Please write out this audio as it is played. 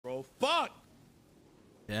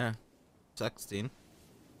Yeah. 16.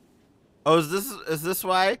 Oh, is this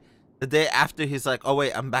why the day after he's like, oh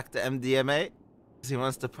wait, I'm back to MDMA? Because he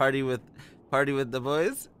wants to party with the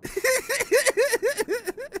boys?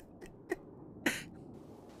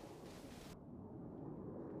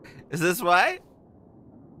 Is this why?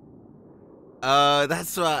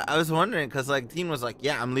 That's why I was wondering, because like Dean was like,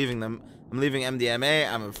 yeah, I'm leaving them. I'm leaving MDMA.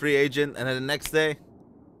 I'm a free agent. And then the next day,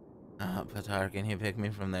 Patar, can you pick me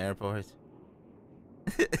from the airport?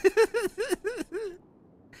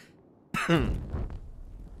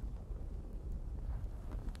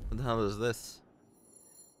 What the hell is this?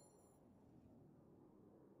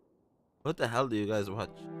 What the hell do you guys watch?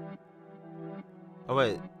 Oh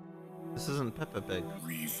wait, this isn't Peppa Pig.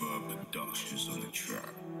 Reverb Productions on the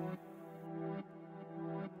track.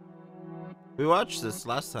 We watched this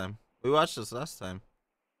last time.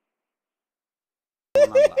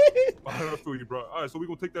 I feel you, bro. All right, so we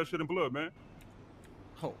gonna take that shit in blood, man.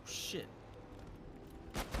 Oh shit.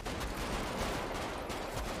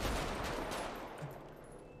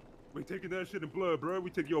 We taking that shit in blood, bro. We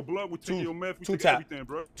take your blood, we take your meth, we take tap. everything,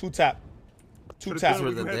 bro. Two tap. These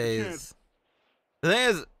were the days. The thing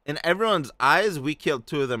is, in everyone's eyes, we killed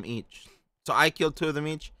 2 of them each. So I killed 2 of them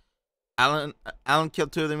each. Alan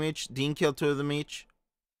killed 2 of them each. Dean killed 2 of them each.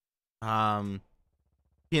 Peanut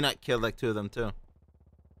killed like 2 of them too.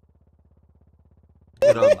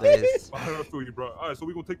 Good old days. I feel you, bro. All right, so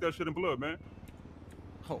we gonna take that shit in blood, man.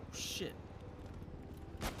 Oh shit.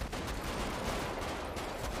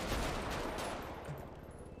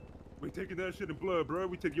 We taking that shit in blood, bro.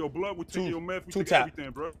 We take your blood, we take your meth, we take tap.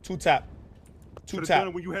 everything, bro. Two tap. Done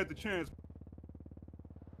it when you had the chance.